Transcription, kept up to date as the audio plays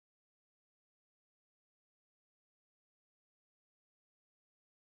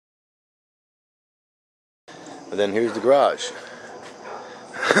But then here's the garage.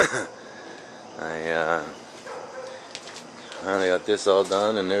 I finally got this all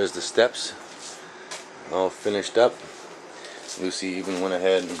done, and there's the steps all finished up. Lucy even went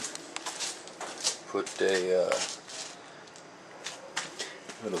ahead and put a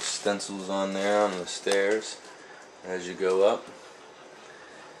little stencils on there on the stairs as you go up.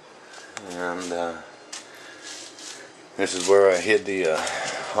 And this is where I hid the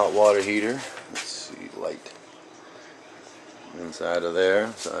hot water heater. Let's see, light inside of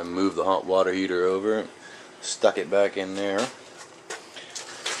there. So I moved the hot water heater over, stuck it back in there,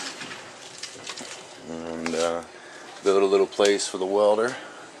 and built a little place for the welder,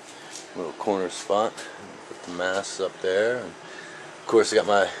 little corner spot. Put the mass up there. And of course, I got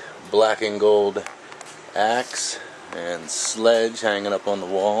my black and gold axe and sledge hanging up on the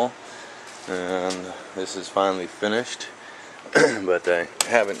wall. And this is finally finished, but I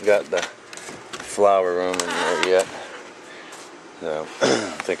haven't got the flower room in there yet, so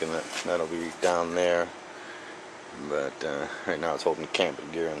I'm thinking that that'll be down there, but right now it's holding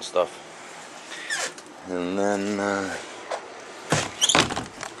camping gear and stuff. And then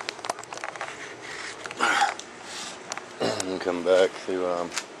come back to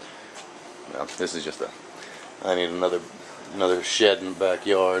well, this is just I need another shed in the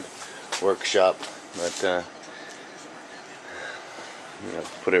backyard, workshop, but you know,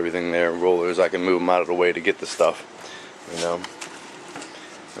 put everything there, rollers. I can move them out of the way to get the stuff, you know.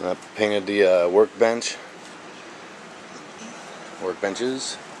 And I painted the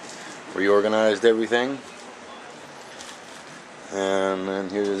workbenches, reorganized everything, and then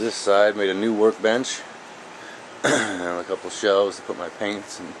here's this side. Made a new workbench and a couple shelves to put my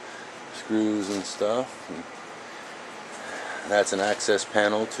paints and screws and stuff. And that's an access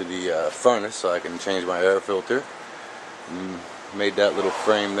panel to the furnace, so I can change my air filter. And made that little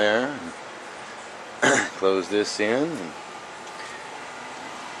frame there. Close this in.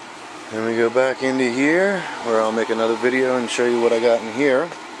 Then we go back into here, where I'll make another video and show you what I got in here.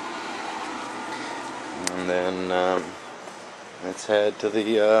 And then let's head to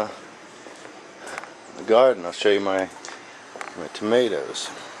the garden. I'll show you my tomatoes.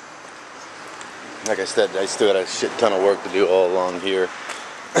 Like I said, I still got a shit ton of work to do all along here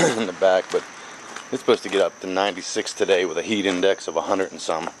in the back, but it's supposed to get up to 96 today with a heat index of 100 and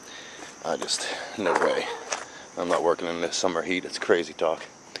some. No way. I'm not working in this summer heat. It's crazy talk.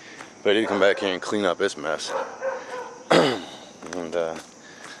 But I need to come back here and clean up this mess. And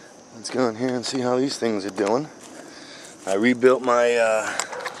let's go in here and see how these things are doing. I rebuilt my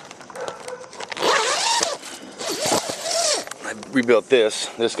this.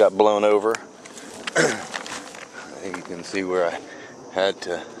 This got blown over. I think you can see where I had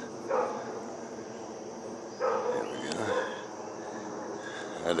to. There we go.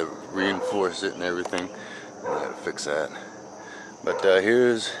 I had to reinforce it and everything. I had to fix that. But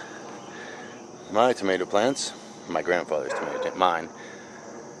here's my tomato plants. My grandfather's tomato, mine.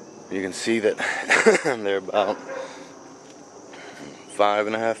 You can see that they're about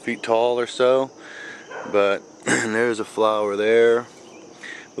 5.5 feet tall or so. But there's a flower there.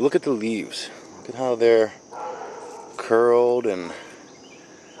 But look at the leaves. Look at how they're curled and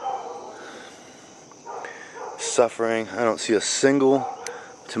suffering. I don't see a single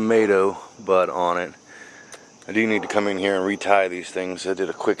tomato bud on it. I do need to come in here and retie these things. I did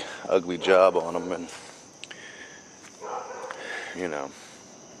a quick ugly job on them, and you know,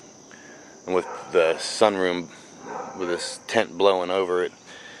 and with the sunroom, with this tent blowing over it,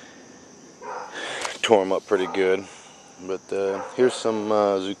 tore them up pretty good. But here's some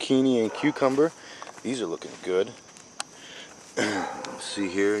zucchini and cucumber. These are looking good. See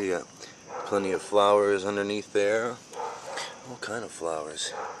here, you got plenty of flowers underneath there. All kind of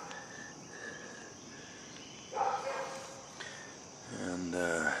flowers. And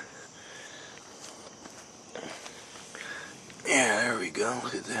yeah, there we go.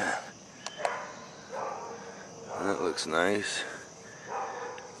 Look at that. That looks nice.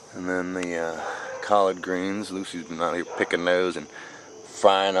 And then the collard greens. Lucy's been out here picking those and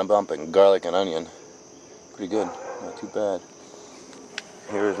frying them up in garlic and onion. Pretty good. Not too bad.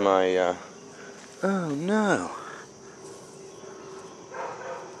 Here's my oh no.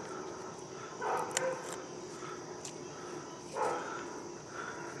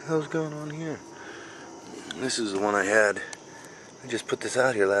 What the hell's going on here? This is the one I had. I just put this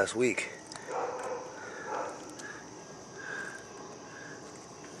out here last week.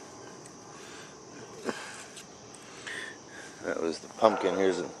 That was the pumpkin.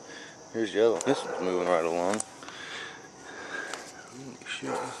 Here's yellow. This one's moving right along. Holy shit,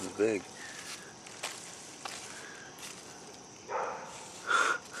 this is big.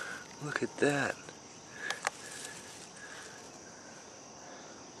 Look at that.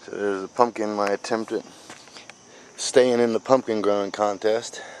 So there's a pumpkin, my attempt at staying in the pumpkin growing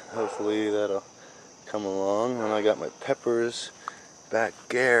contest. Hopefully that'll come along. And I got my peppers back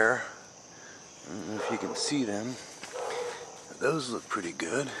there. I don't know if you can see them. Those look pretty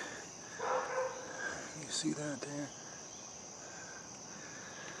good. You see that there?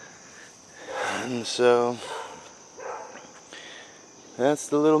 And so that's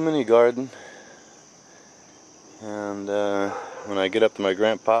the little mini garden. And when I get up to my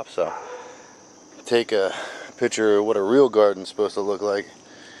grandpa's, I'll take a picture of what a real garden's supposed to look like.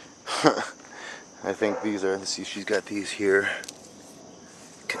 I think these are, let's see, she's got these here.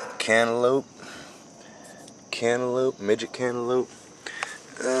 Cantaloupe, midget cantaloupe.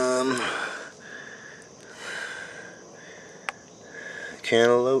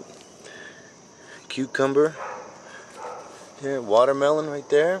 Cantaloupe, cucumber, yeah, watermelon right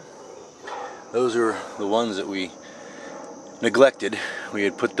there. Those are the ones that we neglected. We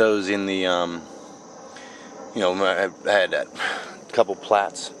had put those in the, you know, I had a couple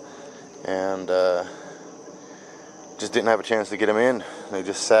plats and just didn't have a chance to get them in. They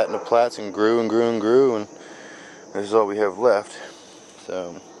just sat in the plats and grew and grew and grew, and this is all we have left.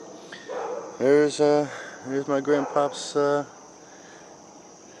 So there's my grandpa's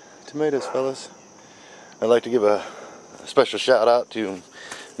tomatoes, fellas. I'd like to give a special shout out to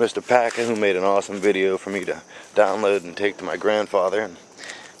Mr. Packer, who made an awesome video for me to download and take to my grandfather, and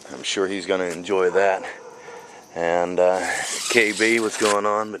I'm sure he's going to enjoy that. And KB, what's going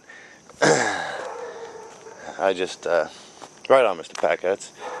on? But I just right on, Mr. Packer.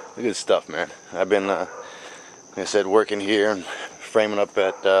 That's good stuff, man. I've been, like I said, working here and framing up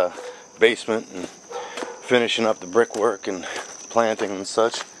that basement and finishing up the brickwork and planting and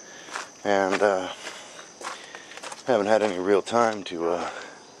such, and haven't had any real time to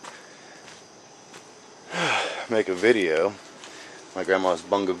make a video. My grandma's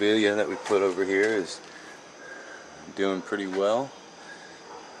bougainvillea that we put over here is doing pretty well.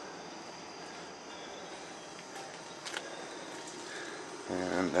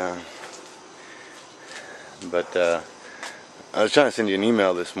 And I was trying to send you an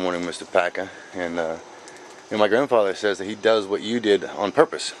email this morning, Mr. Packer, and my grandfather says that he does what you did on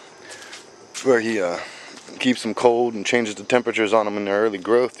purpose, where he keeps them cold and changes the temperatures on them in their early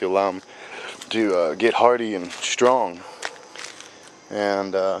growth to allow them to get hardy and strong.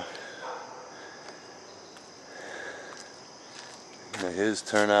 And his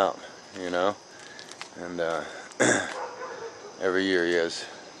turn out, you know, and every year he has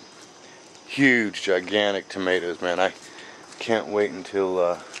huge, gigantic tomatoes, man. I can't wait until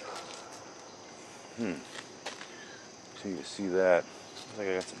so you can see that. Looks like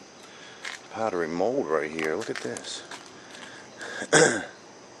I got some powdery mold right here. Look at this.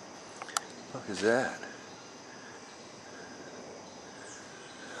 What is that?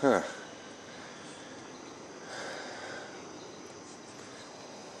 Huh.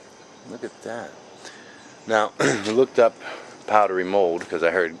 Look at that. Now, I looked up powdery mold because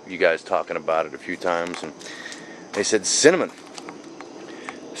I heard you guys talking about it a few times, and they said cinnamon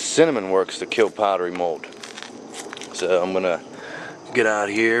works to kill powdery mold. So I'm gonna get out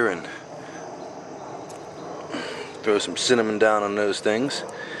here and throw some cinnamon down on those things,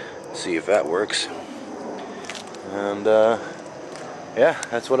 see if that works. And yeah,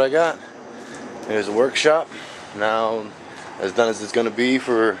 that's what I got. There's a workshop now, as done as it's gonna be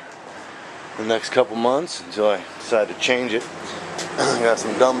for the next couple months until I decide to change it. I got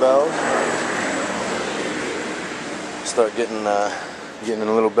some dumbbells. Start getting in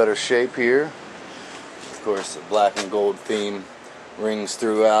a little better shape here. Of course, the black and gold theme rings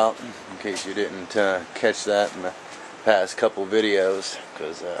throughout, in case you didn't catch that in the past couple videos,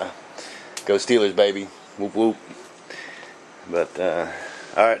 because go Steelers, baby, whoop whoop. But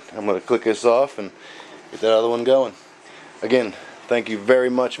alright, I'm going to click this off and get that other one going. Again, thank you very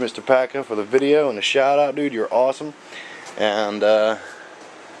much, Mr. Packer, for the video and the shout out, dude. You're awesome. And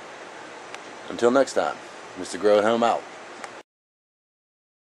until next time, Mr. Grow at Home out.